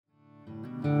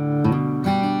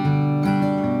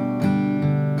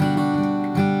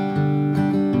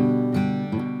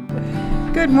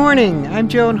Good morning. I'm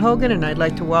Joan Hogan, and I'd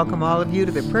like to welcome all of you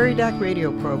to the Prairie Doc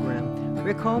radio program.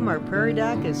 Rick Holm, our Prairie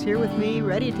Doc, is here with me,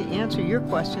 ready to answer your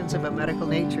questions of a medical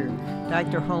nature.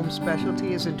 Dr. Holm's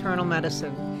specialty is internal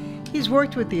medicine. He's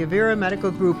worked with the Avera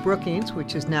Medical Group Brookings,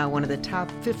 which is now one of the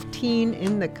top 15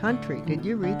 in the country. Did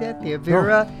you read that? The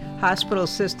Avera Hospital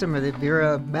System, or the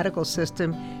Avera Medical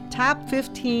System, top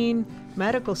 15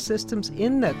 medical systems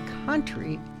in the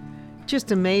country.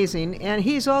 Just amazing. And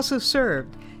he's also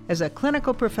served as a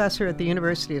clinical professor at the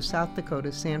University of South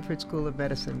Dakota Sanford School of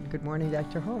Medicine. Good morning,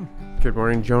 Dr. Holm. Good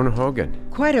morning, Joan Hogan.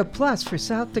 Quite a plus for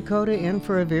South Dakota and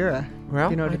for Avera. Well,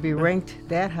 to be ranked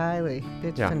that highly.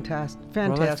 It's fantastic.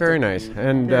 Well, that's very nice.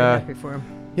 And, very happy for him.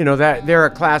 That they're a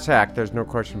class act. There's no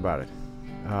question about it.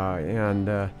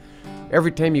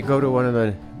 Every time you go to one of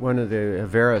the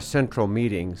Avera Central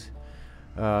meetings,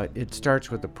 it starts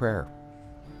with a prayer.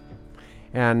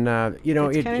 And,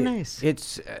 it's kind of nice.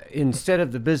 It's instead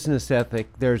of the business ethic,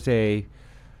 there's a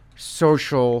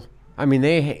social,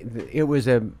 it was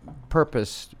a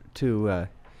purpose to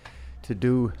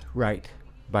do right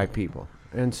by people.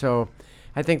 And so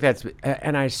I think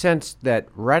and I sense that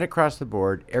right across the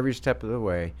board, every step of the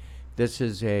way, this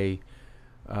is a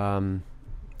God-centered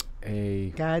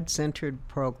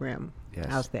program. Yes.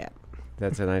 How's that?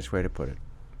 That's a nice way to put it.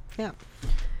 Yeah.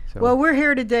 So. Well, we're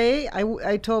here today.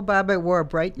 I told Bob I wore a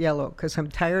bright yellow because I'm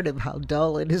tired of how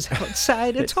dull it is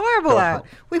outside. It's horrible out.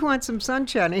 We want some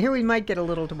sunshine. And here we might get a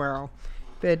little tomorrow.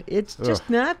 But it's just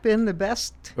not been the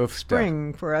best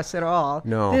spring for us at all.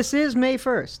 No. This is May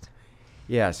 1st.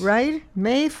 Yes. Right?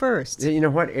 May 1st. You know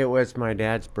what? It was my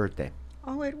dad's birthday.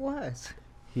 Oh, it was.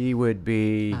 He would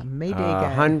be a May Day guy.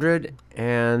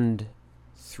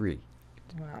 103.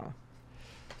 Wow.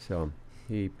 So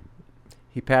he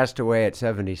passed away at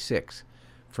 76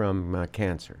 from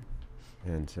cancer.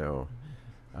 And so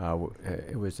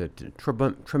it was a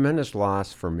tremendous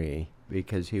loss for me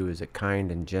because he was a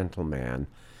kind and gentle man.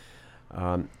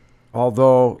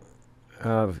 Although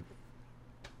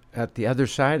at the other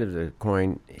side of the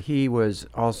coin, he was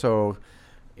also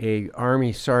a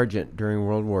Army sergeant during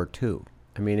World War II.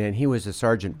 And he was a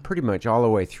sergeant pretty much all the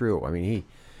way through.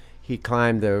 He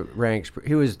climbed the ranks.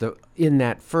 He was in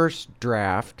that first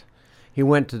draft. He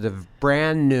went to the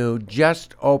brand new,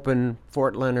 just open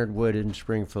Fort Leonard Wood in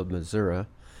Springfield, Missouri.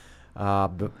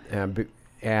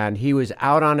 And he was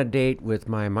out on a date with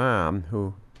my mom,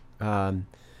 who on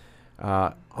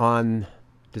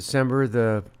December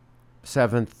the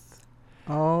 7th,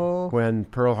 when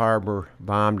Pearl Harbor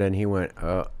bombed, and he went,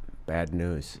 bad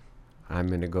news. I'm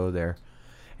going to go there.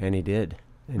 And he did.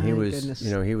 And he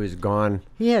was gone.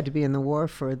 He had to be in the war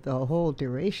for the whole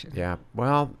duration. Yeah.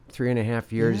 Well,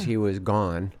 3.5 years he was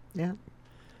gone. Yeah.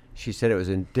 She said it was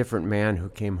a different man who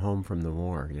came home from the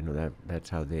war.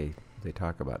 That's how they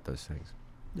talk about those things.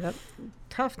 Yep.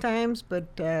 Tough times,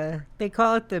 but they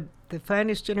call it the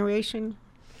finest generation.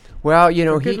 Well, he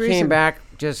reason. came back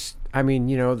he's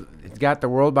got the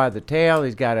world by the tail.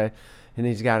 He's got a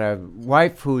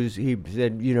wife he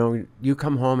said, you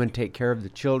come home and take care of the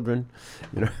children,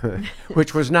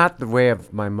 which was not the way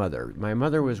of my mother. My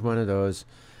mother was one of those.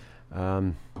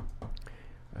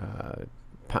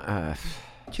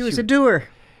 She was a doer.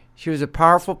 She was a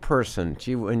powerful person.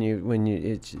 She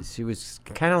was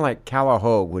kind of like Calla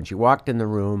Hogue. When she walked in the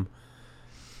room,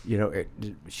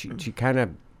 she kind of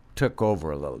took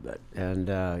over a little bit, and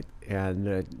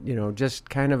just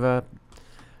kind of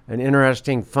an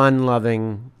interesting,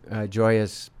 fun-loving,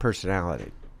 joyous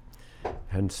personality.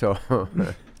 And so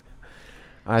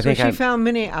I think she found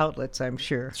many outlets, I'm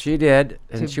sure. She did,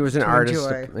 and she was an artist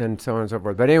enjoy. and so on and so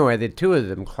forth. But anyway, the two of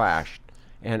them clashed.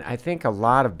 And I think a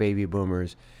lot of baby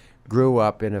boomers grew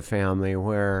up in a family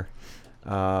where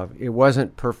it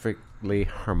wasn't perfectly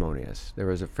harmonious. There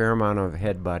was a fair amount of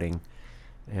headbutting,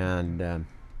 and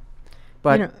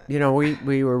but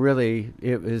we were really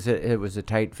it was a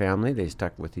tight family. They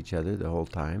stuck with each other the whole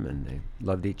time, and they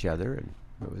loved each other, and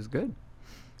it was good.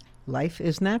 Life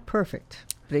is not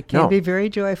perfect, but it can be very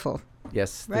joyful.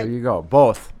 Yes, right. There you go.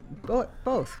 Both.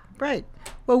 Both. Right.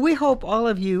 Well, we hope all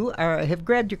of you have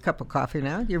grabbed your cup of coffee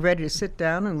now. You're ready to sit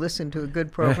down and listen to a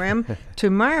good program.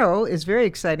 Tomorrow is very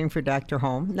exciting for Dr.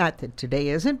 Holm. Not that today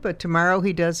isn't, but tomorrow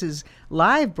he does his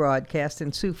live broadcast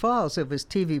in Sioux Falls of his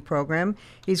TV program.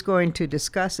 He's going to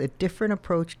discuss a different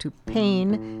approach to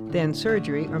pain than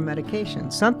surgery or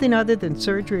medication. Something other than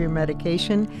surgery or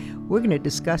medication. We're going to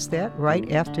discuss that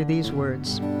right after these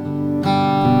words.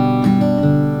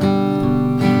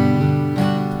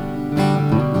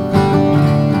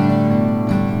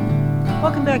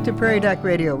 Welcome back back to Prairie Doc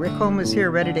Radio. Rick Holmes is here,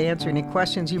 ready to answer any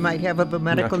questions you might have of a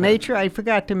medical nature. I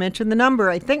forgot to mention the number.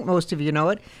 I think most of you know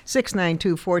it,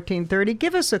 692-1430.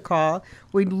 Give us a call.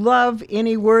 We'd love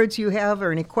any words you have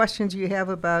or any questions you have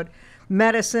about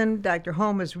medicine. Dr.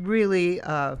 Holmes is really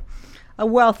a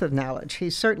wealth of knowledge. He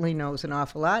certainly knows an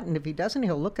awful lot, and if he doesn't,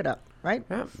 he'll look it up, right?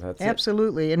 Yeah, that's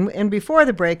Absolutely. And before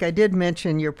the break, I did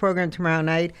mention your program tomorrow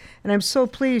night, and I'm so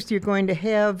pleased you're going to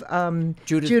have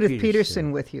Judith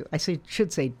Peterson with you.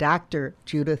 Should say Dr.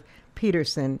 Judith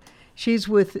Peterson. She's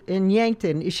in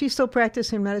Yankton. Is she still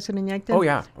practicing medicine in Yankton? Oh,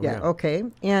 yeah. Okay.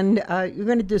 And you're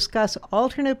going to discuss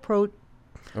alternate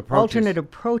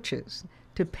approaches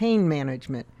to pain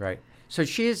management. Right. So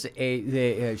she's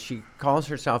she calls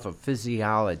herself a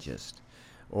physiologist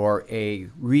or a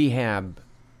rehab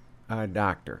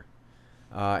doctor.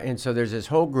 And so there's this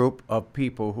whole group of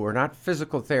people who are not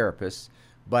physical therapists,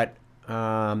 but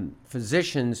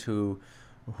physicians who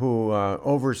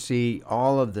oversee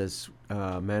all of this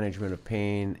management of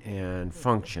pain and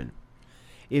function.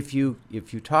 If you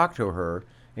talk to her,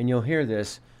 and you'll hear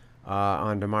this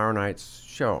on tomorrow night's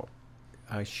show,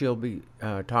 she'll be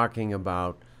talking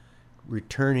about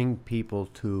returning people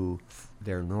to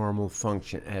their normal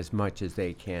function as much as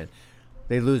they can.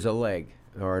 They lose a leg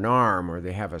or an arm, or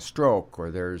they have a stroke,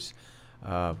 or there's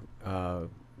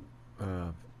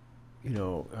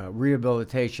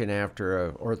rehabilitation after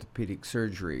an orthopedic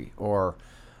surgery, or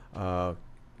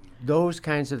those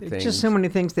kinds of things. Just so many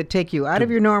things that take you out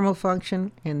of your normal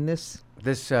function, and this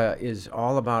is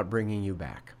all about bringing you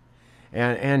back.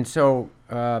 And so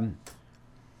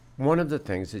one of the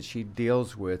things that she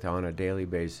deals with on a daily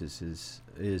basis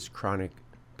is chronic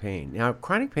pain. Now,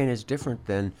 chronic pain is different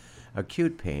than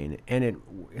acute pain, and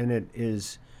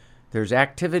there's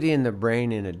activity in the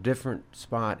brain in a different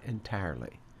spot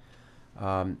entirely.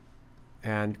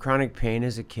 And chronic pain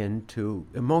is akin to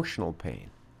emotional pain.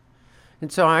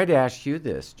 And so I'd ask you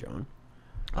this, Joan,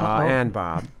 and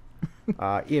Bob,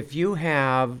 if you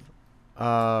have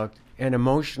an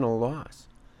emotional loss,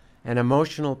 an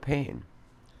emotional pain,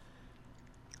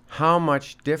 how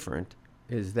much different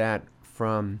is that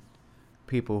from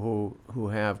people who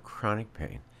have chronic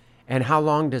pain? And how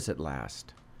long does it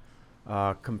last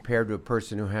compared to a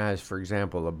person who has, for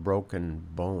example, a broken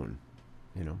bone,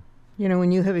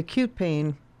 when you have acute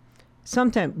pain,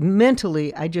 sometimes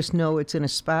mentally I just know it's in a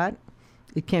spot,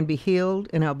 it can be healed,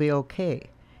 and I'll be okay.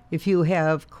 If you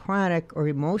have chronic or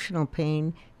emotional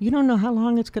pain, you don't know how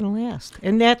long it's going to last.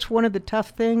 And that's one of the tough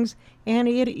things, and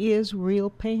it is real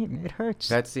pain. It hurts.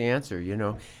 That's the answer,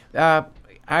 I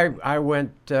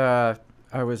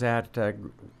was at a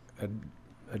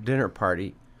dinner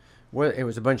party. Well, it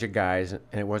was a bunch of guys, and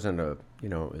it wasn't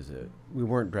we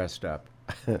weren't dressed up.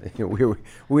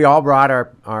 We all brought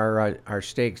our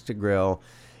steaks to grill,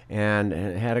 and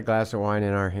had a glass of wine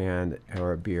in our hand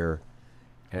or a beer,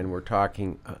 and we're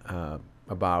talking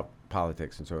about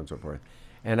politics and so on and so forth.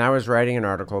 And I was writing an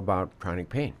article about chronic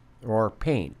pain or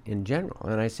pain in general,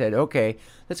 and I said, okay,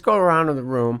 let's go around in the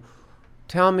room.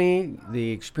 Tell me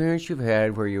the experience you've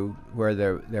had where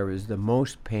there was the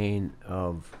most pain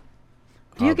of.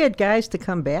 Do you get guys to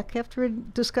come back after a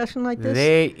discussion like this?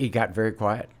 It got very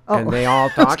quiet, and they all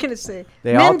talked. I was going to say,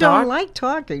 men don't like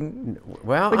talking.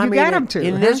 Well, but you got them to.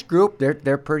 In this group,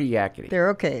 they're pretty yakety.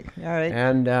 They're okay. All right.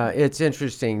 And it's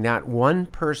interesting. Not one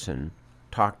person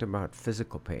talked about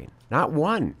physical pain. Not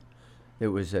one.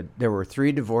 There were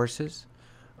 3 divorces,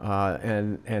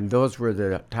 and those were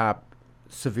the top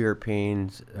severe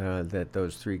pains that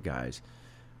those 3 guys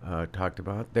talked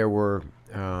about. There were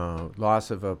loss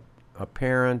of a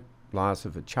parent, loss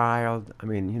of a child. I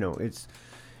mean,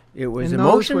 it was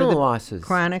emotional losses.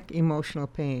 Chronic emotional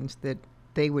pains that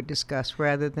they would discuss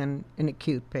rather than an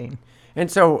acute pain.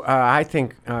 And so I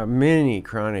think many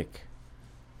chronic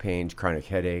pains, chronic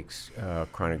headaches,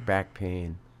 chronic back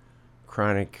pain,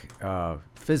 chronic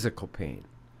physical pain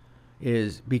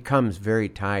becomes very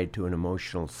tied to an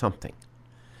emotional something.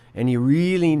 And you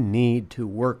really need to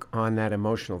work on that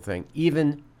emotional thing,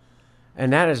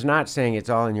 and that is not saying it's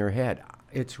all in your head.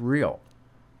 It's real.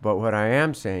 But what I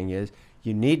am saying is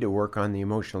you need to work on the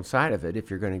emotional side of it if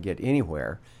you're going to get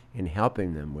anywhere in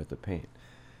helping them with the pain.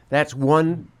 That's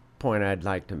one point I'd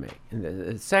like to make. And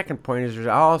the second point is there's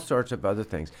all sorts of other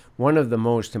things. One of the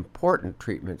most important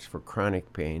treatments for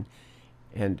chronic pain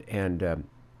and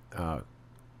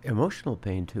emotional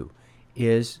pain too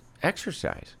is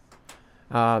exercise.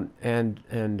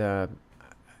 And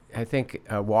I think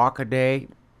a walk a day,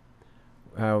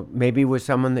 maybe with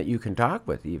someone that you can talk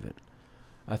with even.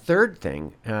 A third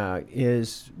thing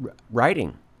is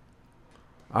writing.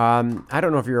 I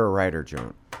don't know if you're a writer,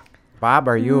 Joan. Bob,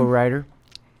 are you a writer?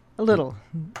 A little,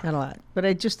 not a lot. But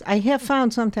I have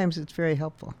found sometimes it's very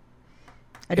helpful.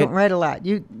 I don't write a lot.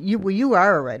 You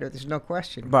are a writer. There's no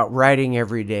question. But writing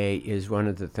every day is one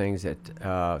of the things that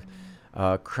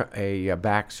a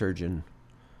back surgeon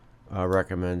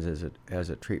recommends as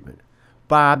a treatment.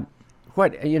 Bob,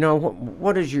 what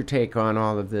is your take on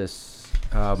all of this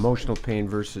emotional pain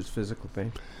versus physical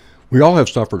pain? We all have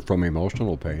suffered from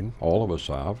emotional pain. All of us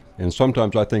have. And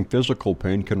sometimes I think physical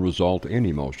pain can result in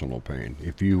emotional pain.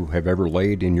 If you have ever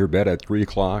laid in your bed at 3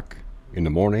 o'clock in the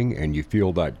morning and you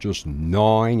feel that just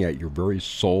gnawing at your very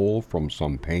soul from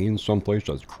some pain someplace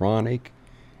that's chronic,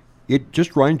 it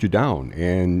just grinds you down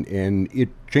and it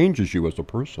changes you as a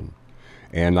person.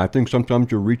 And I think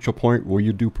sometimes you reach a point where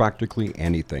you do practically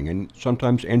anything and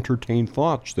sometimes entertain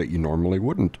thoughts that you normally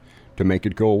wouldn't to make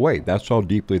it go away. That's how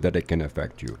deeply that it can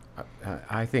affect you.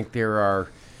 I think there are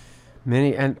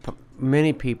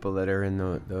many people that are in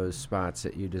those spots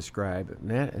that you describe,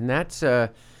 and that's an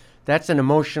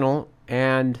emotional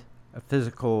and a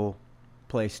physical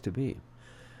place to be.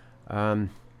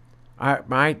 My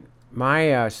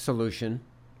solution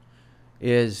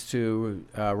is to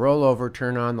roll over,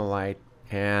 turn on the light,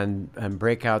 and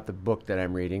break out the book that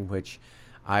I'm reading, which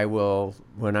I will,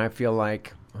 when I feel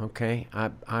like, okay,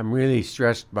 I'm really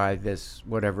stressed by this,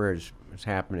 whatever is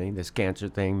happening, this cancer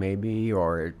thing maybe,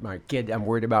 or my kid, I'm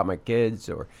worried about my kids,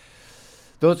 or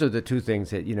those are the two things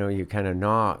that, you kind of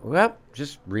gnaw. Well,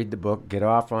 just read the book, get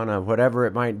off on a whatever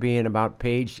it might be, and about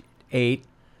page 8,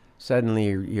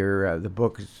 suddenly the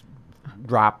book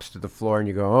drops to the floor, and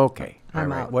you go, okay,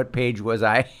 I'm all right, out. what page was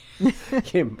I?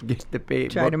 Get the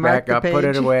book mark back the up, put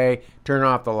it page. away, turn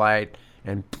off the light,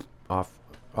 and off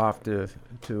to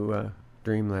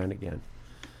dreamland again.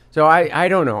 So I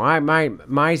don't know.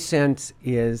 My sense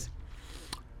is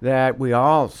that we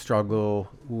all struggle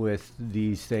with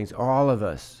these things. All of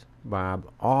us, Bob.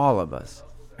 All of us.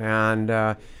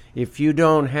 And if you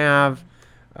don't have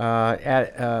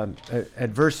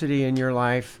adversity in your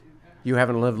life, you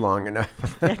haven't lived long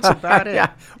enough. That's about it.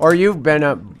 Yeah. Or you've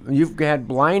had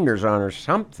blinders on or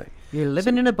something. You're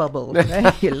living in a bubble.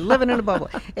 Right? You're living in a bubble.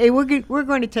 Hey, we're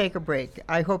going to take a break.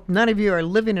 I hope none of you are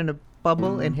living in a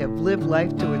bubble and have lived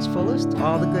life to its fullest,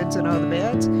 all the goods and all the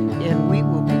bads. And we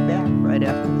will be back right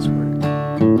after this word.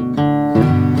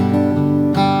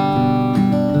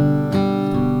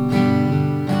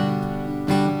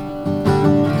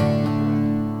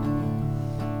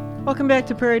 Welcome back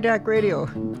to Prairie Doc Radio.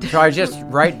 So I just,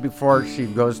 right before she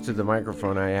goes to the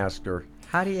microphone, I asked her,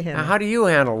 How do you handle how do you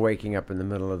handle waking up in the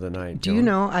middle of the night? Do you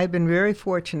know, I've been very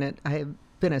fortunate. I have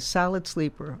been a solid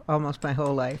sleeper almost my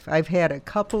whole life. I've had a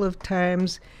couple of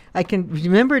times. I can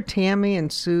remember Tammy,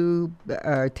 Sue,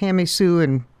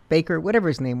 and Baker, whatever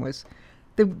his name was.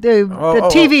 The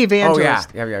TV evangelist.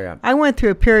 Oh, yeah. I went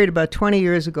through a period about 20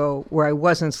 years ago where I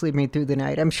wasn't sleeping through the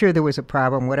night. I'm sure there was a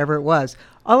problem, whatever it was.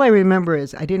 All I remember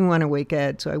is I didn't want to wake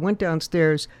Ed, so I went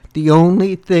downstairs. The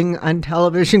only thing on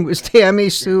television was Tammy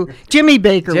Sue, Jimmy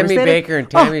Baker. Jimmy Baker and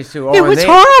Tammy Sue. Oh, it was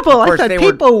horrible. I course, thought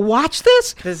people watch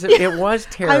this. It was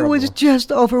terrible. I was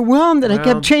just overwhelmed, and I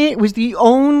kept changing. It was the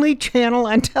only channel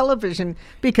on television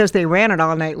because they ran it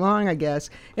all night long, I guess.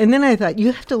 And then I thought,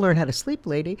 you have to learn how to sleep,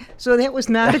 lady. So that was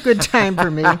not a good time for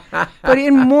me. But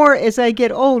as I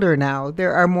get older now,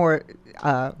 there are more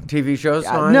TV shows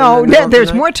on? No,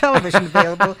 there's more television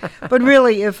available. But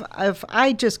really, if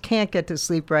I just can't get to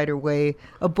sleep right away,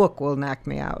 a book will knock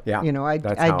me out. Yeah, I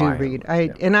how do I read.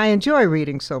 am. And I enjoy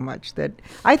reading so much that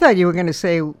I thought you were going to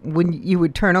say when you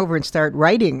would turn over and start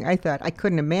writing. I thought I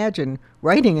couldn't imagine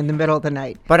writing in the middle of the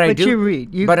night. But I do. You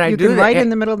read. You I do can write in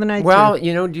the middle of the night. Well,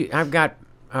 too. I've got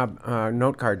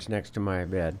note cards next to my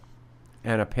bed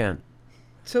and a pen.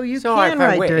 So you So can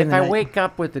write during if the I night. wake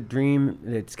up with a dream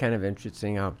that's kind of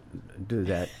interesting, I'll do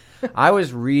that. I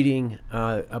was reading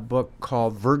a book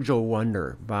called Virgil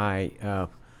Wonder by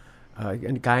a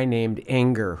guy named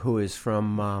Enger, who is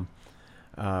from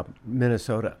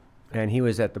Minnesota. And he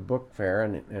was at the book fair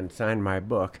and signed my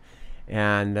book.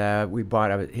 And we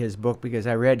bought his book because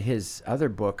I read his other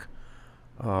book.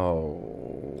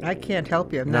 I can't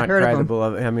help you. I've not Not heard Cry of the him.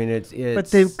 Beloved. I mean, it's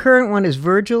But the current one is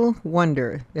Virgil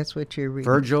Wonder. That's what you're reading.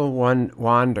 Virgil Wander,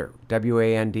 Wander.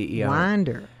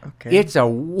 Wander. Okay. It's a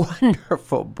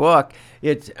wonderful book.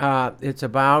 It's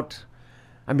about,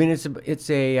 I mean, it's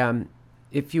a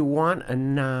if you want a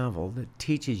novel that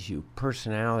teaches you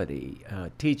personality,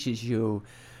 teaches you,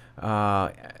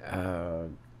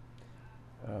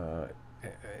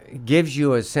 gives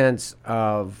you a sense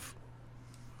of,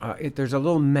 there's a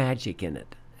little magic in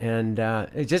it, and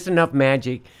it's just enough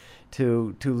magic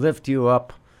to lift you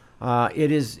up.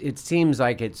 It seems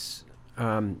like it's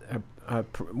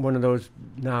one of those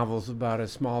novels about a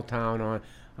small town on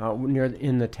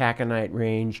in the Taconite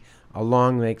Range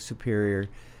along Lake Superior,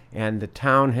 and the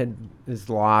town is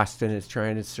lost and is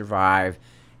trying to survive,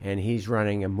 and he's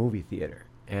running a movie theater,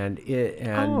 and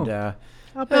I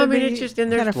mean, it's just,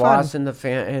 and there's loss in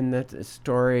the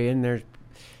story, and there's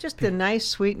just a nice,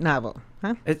 sweet novel,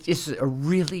 huh? It's a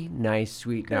really nice,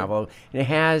 sweet novel, and it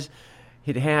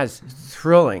has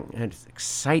thrilling and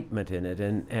excitement in it,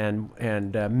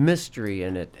 and mystery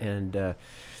in it, and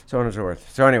so on and so forth.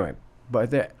 So anyway,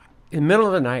 but in the middle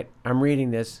of the night, I'm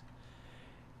reading this,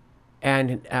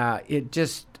 and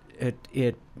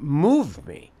it moved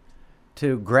me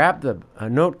to grab a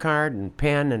note card and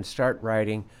pen and start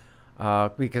writing,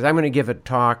 because I'm going to give a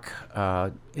talk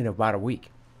in about a week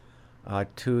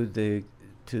to the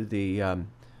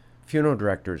funeral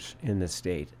directors in the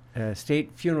state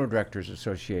Funeral Directors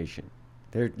Association.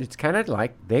 It's kind of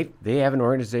like they have an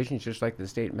organization just like the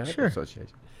State Medical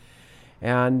Association.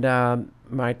 And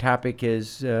my topic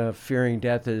is fearing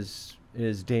death is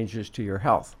dangerous to your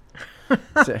health.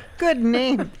 Good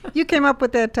name. You came up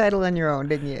with that title on your own,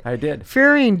 didn't you? I did.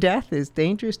 Fearing death is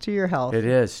dangerous to your health. It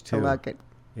is, too. I like it.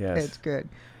 Yes. It's good.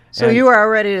 So you are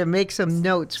ready to make some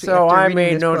notes. So I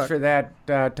made notes for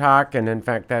that talk, and in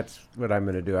fact, that's what I'm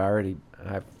going to do.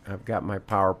 I've got my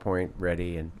PowerPoint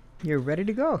ready, and you're ready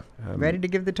to go, ready to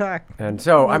give the talk. And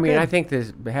so, I mean, I think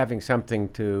having something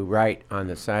to write on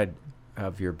the side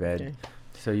of your bed,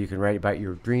 so you can write about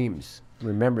your dreams,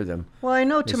 remember them. Well, I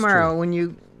know tomorrow when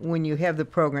you have the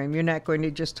program, you're not going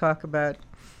to just talk about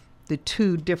the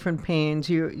two different pains.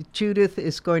 Judith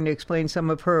is going to explain some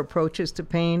of her approaches to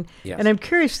pain. Yes. And I'm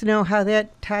curious to know how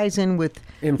that ties in with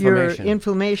your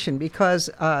inflammation, because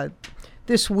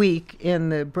this week in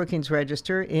the Brookings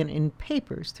Register and in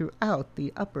papers throughout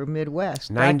the upper Midwest.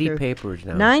 90 papers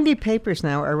now. 90 papers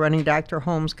now are running Dr.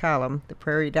 Holmes' column, the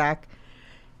Prairie Doc.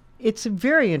 It's a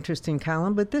very interesting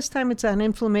column, but this time it's on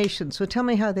inflammation. So tell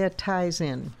me how that ties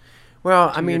in.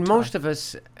 Well, I mean, most of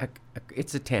us,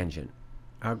 it's a tangent.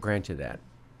 I'll grant you that.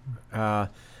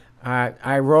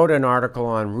 I wrote an article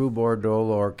on Rubor,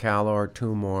 Dolor, Calor,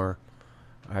 Tumor,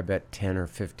 I bet 10 or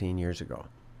 15 years ago.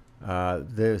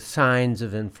 The signs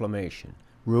of inflammation.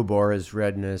 Rubor is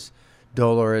redness,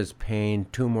 Dolor is pain,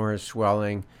 Tumor is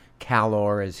swelling,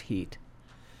 Calor is heat.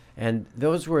 And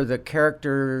those were the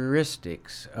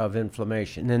characteristics of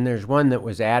inflammation. Then there's one that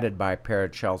was added by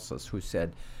Paracelsus, who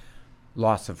said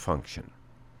loss of function.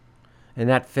 And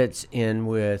that fits in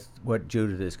with what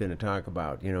Judith is going to talk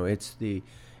about. You know, it's the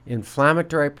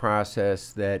inflammatory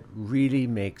process that really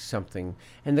makes something.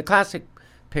 And the classic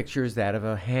picture is that of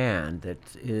a hand that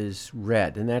is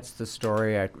red. And that's the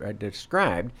story I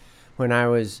described when I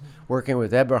was working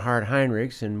with Eberhard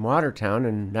Heinrichs in Watertown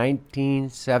in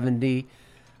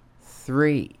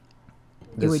 1973.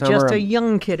 You were just a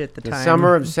young kid at the time. The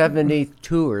summer of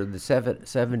 72 or the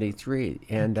 73.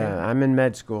 And I'm in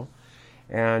med school.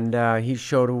 And he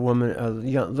showed a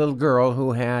little girl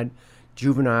who had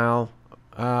juvenile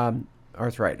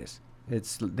arthritis.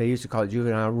 They used to call it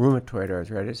juvenile rheumatoid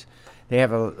arthritis. They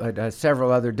have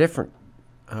several other different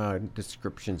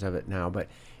descriptions of it now, but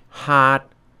hot,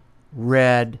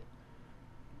 red,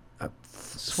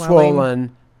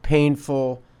 swollen,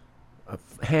 painful,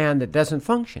 hand that doesn't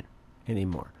function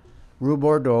anymore.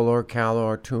 Rubor, Dolor,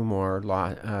 Calor, Tumor,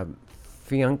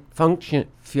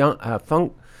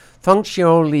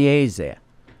 functiolese,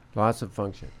 loss of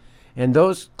function. And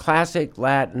those classic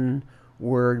Latin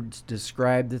words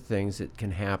describe the things that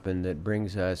can happen that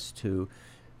brings us to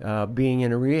being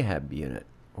in a rehab unit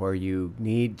where you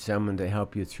need someone to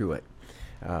help you through it.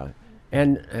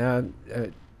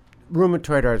 Rheumatoid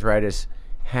arthritis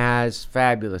has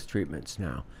fabulous treatments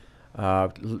now.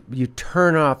 You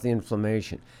turn off the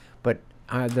inflammation. But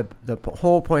the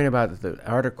whole point about the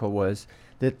article was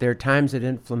that there are times that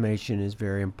inflammation is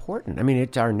very important. I mean,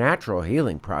 it's our natural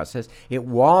healing process. It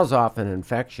walls off an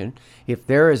infection. If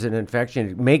there is an infection,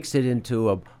 it makes it into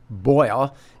a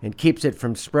boil and keeps it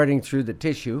from spreading through the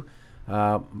tissue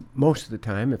most of the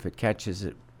time if it catches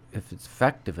it, if it's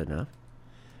effective enough.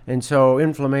 And so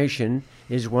inflammation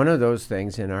is one of those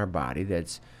things in our body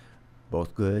that's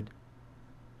both good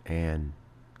and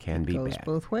can be bad. Goes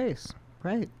both ways,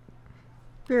 right.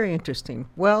 Very interesting.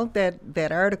 Well,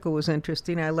 that article was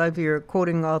interesting. I love your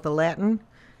quoting all the Latin.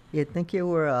 You'd think you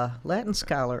were a Latin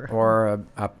scholar. Or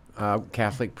a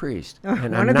Catholic priest.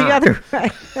 And one or the other,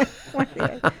 right?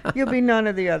 You'll be none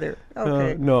of the other.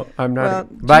 Okay. No, I'm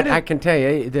not. Well, but I can tell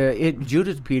you,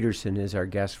 Judith Peterson is our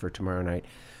guest for tomorrow night.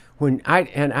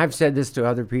 I've said this to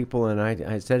other people, and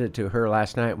I said it to her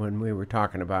last night when we were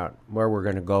talking about where we're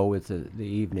going to go with the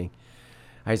evening.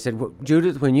 I said, well,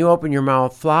 Judith, when you open your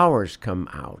mouth, flowers come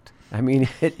out. I mean,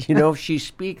 she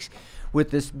speaks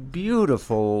with this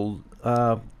beautiful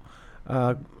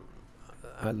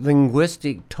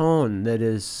linguistic tone that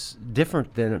is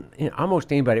different than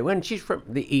almost anybody. When she's from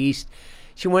the East,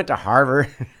 she went to Harvard.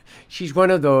 She's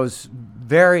one of those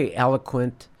very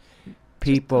eloquent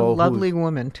people. A lovely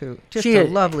woman, too. Just She a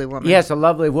is- lovely woman. Yes, a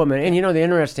lovely woman. And the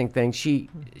interesting thing, she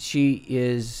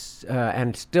is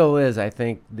and still is, I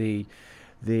think, the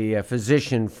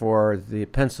physician for the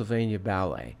Pennsylvania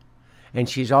Ballet, and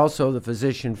she's also the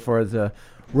physician for the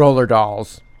Roller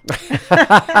Dolls.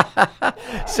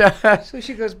 So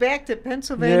she goes back to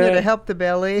Pennsylvania Yeah. to help the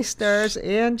ballet stars,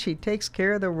 and she takes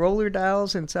care of the roller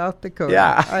dolls in South Dakota.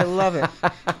 Yeah. I love it.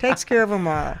 Takes care of them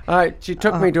all. She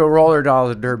took me to a Roller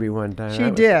Dolls derby one time. She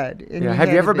That was- did. And Yeah. you Have had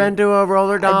you ever been to a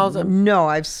Roller Dolls? No,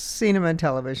 I've seen them on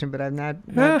television, but I've not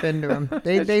been to them.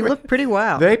 They look pretty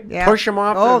wild. They push 'em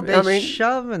off Oh, the- they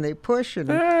shove and they push,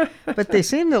 but they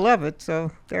seem to love it, so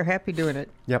they're happy doing it.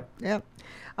 Yep. Yep.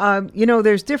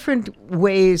 There's different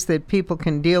ways that people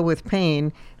can deal with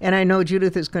pain, and I know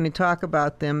Judith is going to talk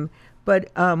about them.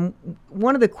 But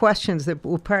one of the questions that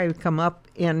will probably come up,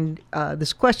 and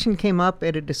this question came up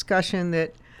at a discussion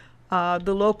that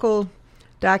the local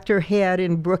doctor had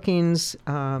in Brookings,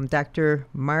 Dr.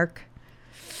 Mike.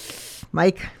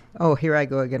 Oh, here I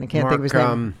go again. I can't think of his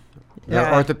name. The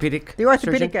Yeah. orthopedic. The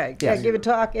orthopedic surgeon? guy. Yeah, Yes. gave a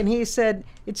talk, and he said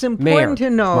it's Mayer. important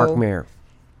to know. Mark Mayer.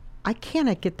 I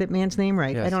cannot get that man's name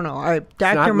right. I Yes. don't know. not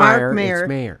Dr. Meyer, Mark it's Mayer,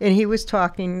 Mayer. and he was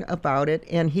talking about it,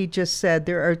 and he just said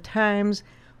there are times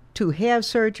to have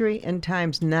surgery and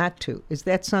times not to. Is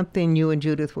that something you and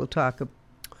Judith will talk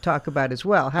about as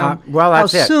well? How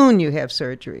that's it. soon you have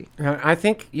surgery? I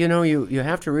think you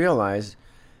have to realize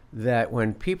that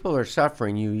when people are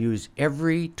suffering, you use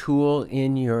every tool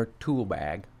in your tool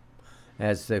bag,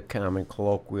 as the common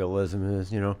colloquialism is,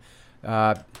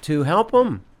 to help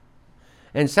them.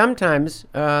 And sometimes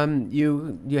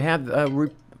you have a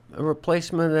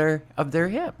replacement of their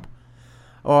hip,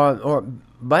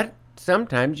 but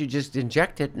sometimes you just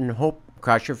inject it and hope,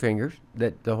 cross your fingers,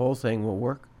 that the whole thing will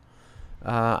work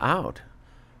out.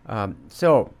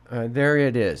 So there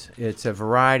it is. It's a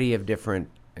variety of different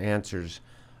answers.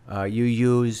 You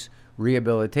use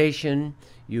rehabilitation.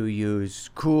 You use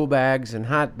cool bags and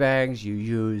hot bags. You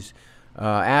use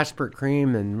aspirin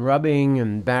cream and rubbing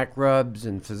and back rubs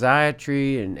and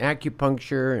physiatry and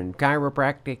acupuncture and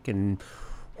chiropractic and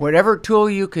whatever tool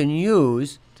you can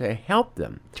use to help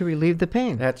them. To relieve the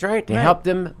pain. That's right, to Right. help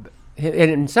them.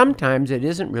 And sometimes it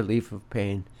isn't relief of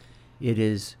pain. It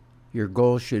is your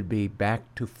goal should be back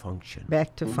to function.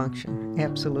 Back to function.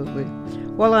 Absolutely.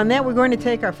 Well, on that, we're going to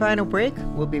take our final break.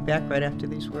 We'll be back right after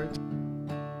these words.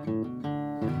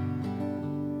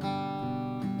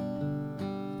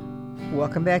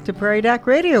 Welcome back to Prairie Doc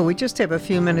Radio. We just have a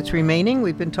few minutes remaining.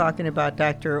 We've been talking about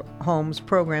Dr. Holmes'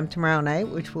 program tomorrow night,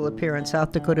 which will appear on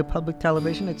South Dakota Public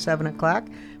Television at 7 o'clock.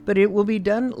 But it will be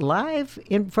done live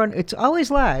in front. It's always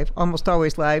live, almost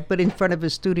always live, but in front of a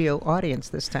studio audience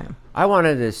this time. I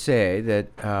wanted to say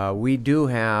that we do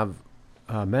have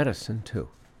medicine, too.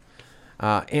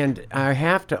 And I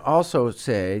have to also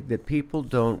say that people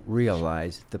don't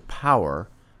realize the power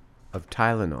of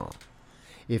Tylenol.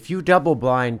 If you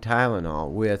double-blind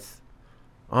Tylenol with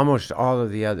almost all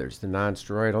of the others, the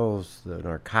nonsteroidals, the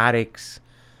narcotics,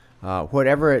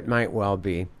 whatever it might well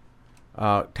be,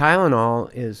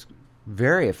 Tylenol is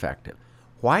very effective.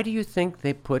 Why do you think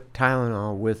they put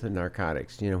Tylenol with the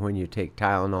narcotics? When you take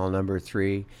Tylenol number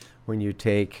 3, when you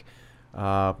take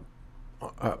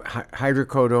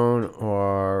hydrocodone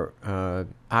or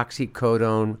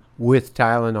oxycodone with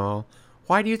Tylenol,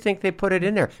 why do you think they put it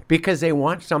in there? Because they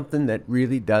want something that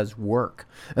really does work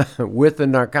with the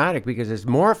narcotic, because it's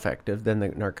more effective than the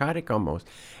narcotic almost.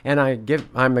 And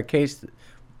I'm a case,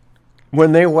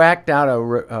 when they whacked out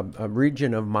a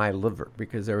region of my liver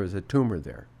because there was a tumor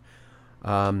there,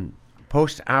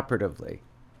 post-operatively,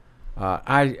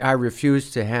 I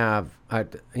refused to have,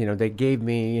 they gave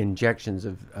me injections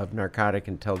of narcotic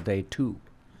until day 2.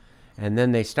 And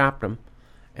then they stopped them.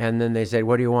 And then they said,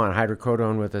 what do you want,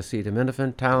 hydrocodone with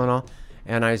acetaminophen, Tylenol?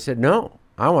 And I said, no,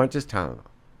 I want just Tylenol.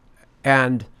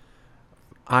 And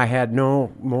I had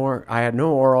no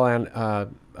oral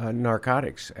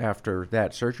narcotics after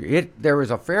that surgery. There was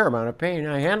a fair amount of pain.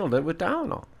 I handled it with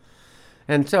Tylenol.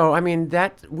 And so,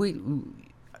 Tylenol. We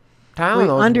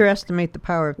underestimate the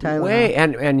power of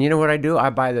Tylenol. And you know what I do? I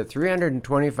buy the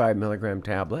 325 milligram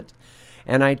tablets,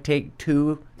 and I take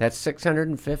 2. That's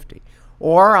 650.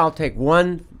 Or I'll take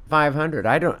 1 500.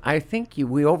 I think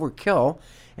we overkill,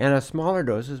 and a smaller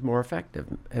dose is more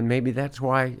effective, and maybe that's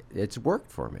why it's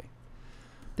worked for me.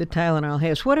 the Tylenol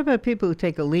has. What about people who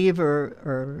take Aleve or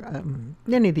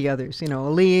any of the others?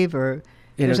 Aleve or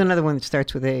there's another one that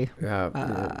starts with A.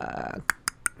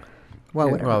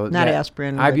 Whatever. Not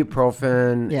aspirin.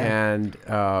 Ibuprofen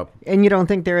and you don't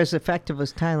think they're as effective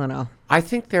as Tylenol? I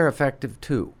think they're effective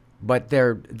too, but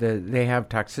they have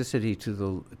toxicity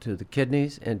to the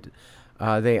kidneys, and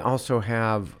they also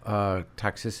have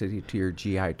toxicity to your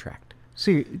GI tract.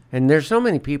 And there's so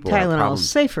many people. Tylenol is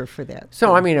safer for that.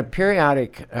 So I mean, a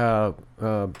periodic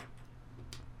ibuprofen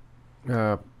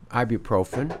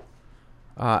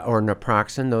or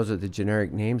naproxen, those are the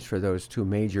generic names for those two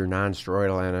major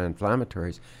non-steroidal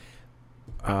anti-inflammatories,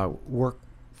 work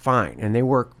fine, and they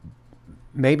work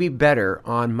maybe better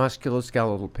on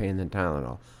musculoskeletal pain than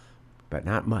Tylenol, but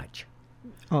not much.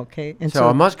 Okay. And so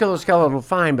a musculoskeletal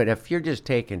fine, but if you're just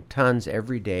taking tons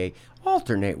every day,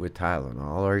 alternate with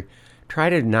Tylenol, or try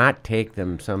to not take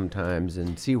them sometimes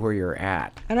and see where you're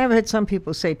at. And I've heard some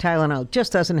people say Tylenol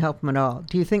just doesn't help them at all.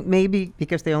 Do you think maybe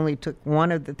because they only took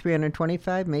one of the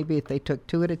 325, maybe if they took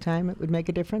two at a time, it would make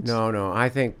a difference? No. I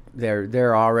think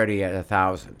they're already at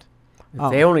 1,000.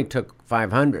 If they only took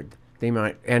 500, they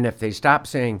might. And if they stop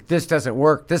saying this doesn't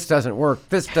work, this doesn't work,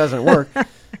 this doesn't work,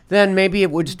 then maybe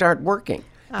it would start working.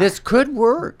 This could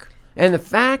work. And the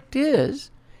fact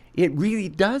is, it really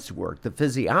does work. The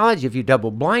physiology, if you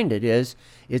double-blind it, is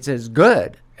it's as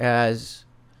good as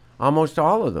almost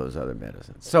all of those other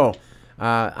medicines. So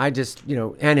I just,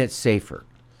 and it's safer.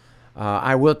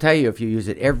 I will tell you, if you use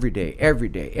it every day,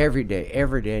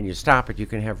 and you stop it, you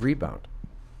can have rebound.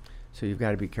 So you've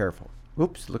got to be careful.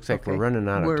 Oops, looks like we're running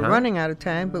out of time. We're running out of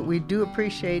time, but we do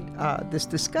appreciate this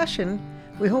discussion.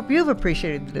 We hope you've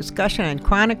appreciated the discussion on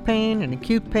chronic pain and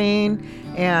acute pain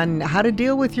and how to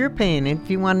deal with your pain. And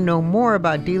if you want to know more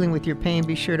about dealing with your pain,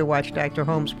 be sure to watch Dr.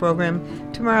 Holmes'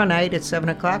 program tomorrow night at 7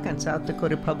 o'clock on South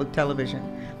Dakota Public Television.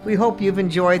 We hope you've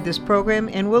enjoyed this program,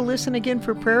 and we'll listen again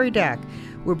for Prairie Doc.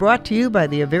 We're brought to you by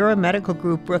the Avera Medical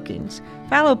Group Brookings.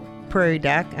 Follow Prairie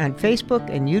Doc on Facebook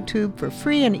and YouTube for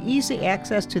free and easy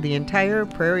access to the entire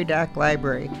Prairie Doc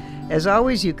library. As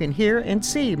always, you can hear and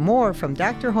see more from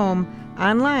Dr. Holmes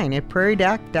online at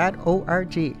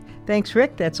prairiedoc.org. Thanks,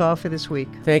 Rick. That's all for this week.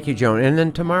 Thank you, Joan. And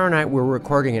then tomorrow night, we're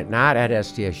recording it not at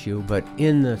SDSU, but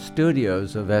in the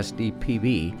studios of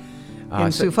SDPB.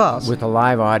 In Sioux Falls. With a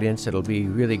live audience. It'll be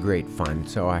really great fun.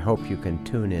 So I hope you can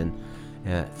tune in.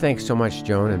 Thanks so much,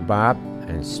 Joan and Bob,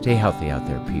 and stay healthy out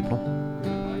there, people.